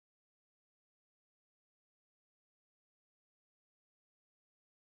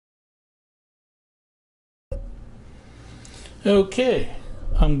Okay,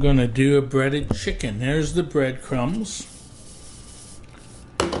 I'm gonna do a breaded chicken. There's the breadcrumbs.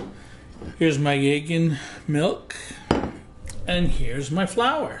 Here's my egg and milk. And here's my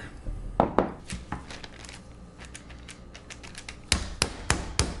flour. Pound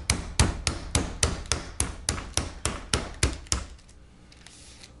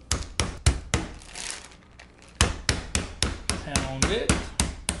it.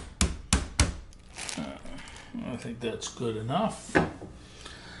 I think that's good enough. I'll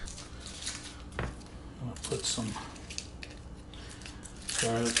put some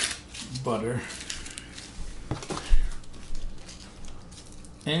garlic butter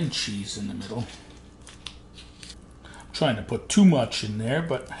and cheese in the middle. I'm trying to put too much in there,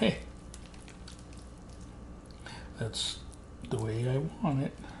 but hey, that's the way I want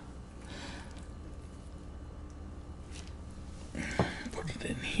it. Put it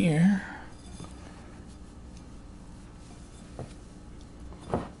in here.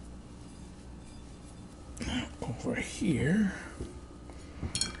 Over here.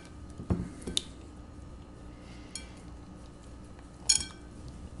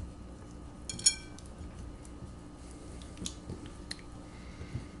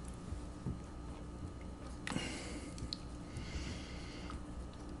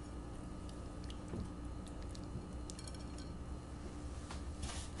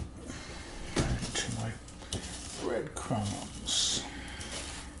 To my breadcrumbs.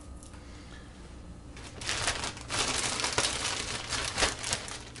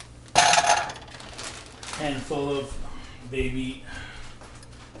 Handful of baby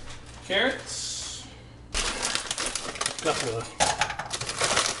carrots, a couple of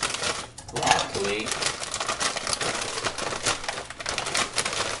broccoli,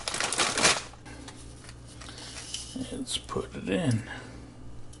 let's put it in,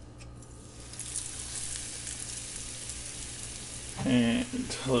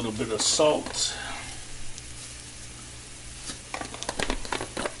 and a little bit of salt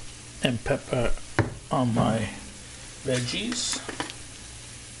and pepper on my veggies.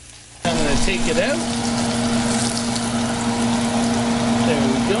 I'm going to take it out. There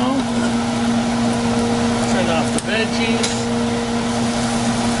we go. Turn off the veggies.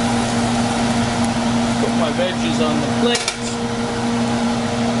 Put my veggies on the plate.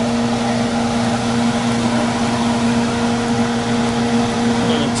 I'm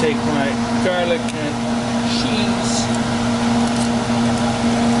going to take my garlic and cheese.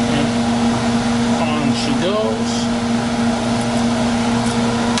 She goes,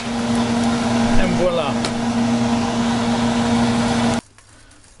 and voila.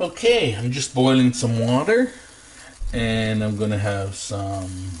 Okay, I'm just boiling some water, and I'm gonna have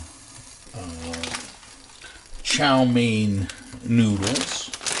some chow mein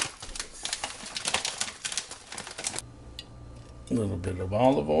noodles, a little bit of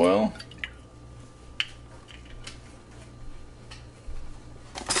olive oil.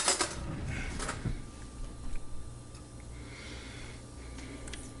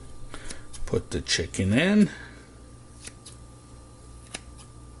 Put the chicken in.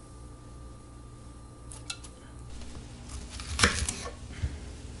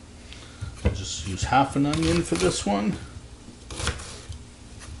 I'll just use half an onion for this one.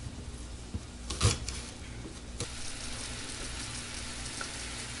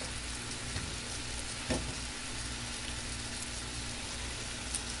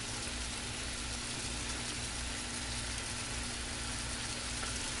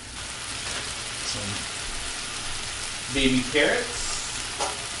 Some baby carrots.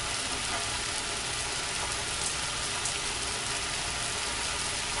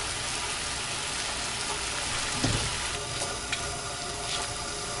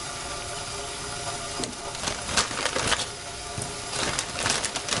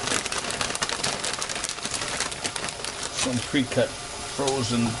 Some pre-cut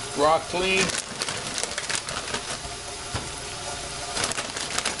frozen broccoli.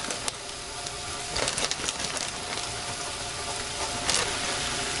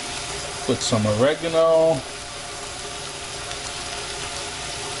 Put some oregano.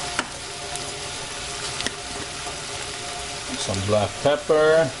 Some black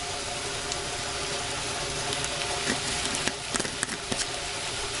pepper.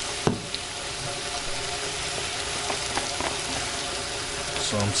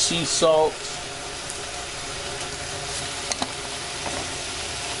 Some sea salt.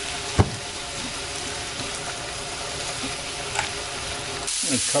 I'm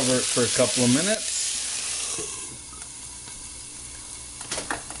going to cover it for a couple of minutes.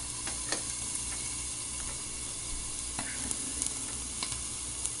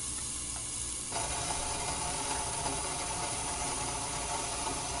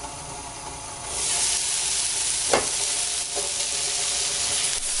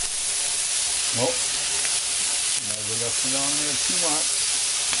 Oh, never left it on there too much.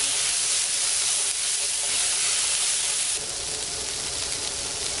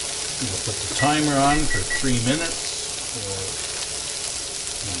 We'll put the timer on for 3 minutes for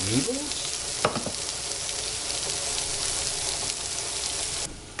the noodles.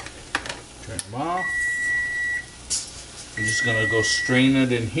 Turn them off. I'm just gonna go strain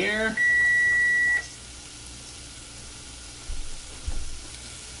it in here.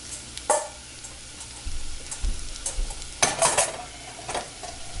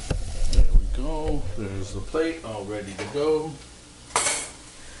 There we go. There's the plate all ready to go.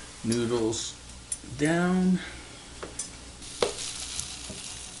 Noodles down.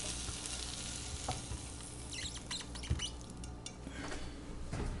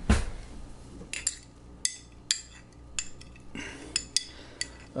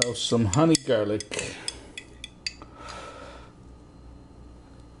 Of some honey garlic.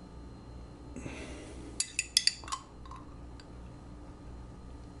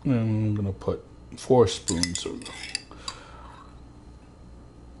 And I'm going to put 4 spoons of them.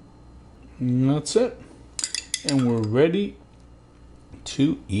 And that's it. And we're ready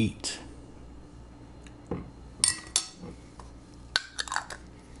to eat.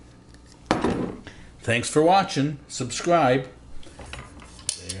 Thanks for watching. Subscribe.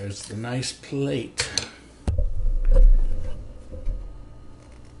 There's the nice plate.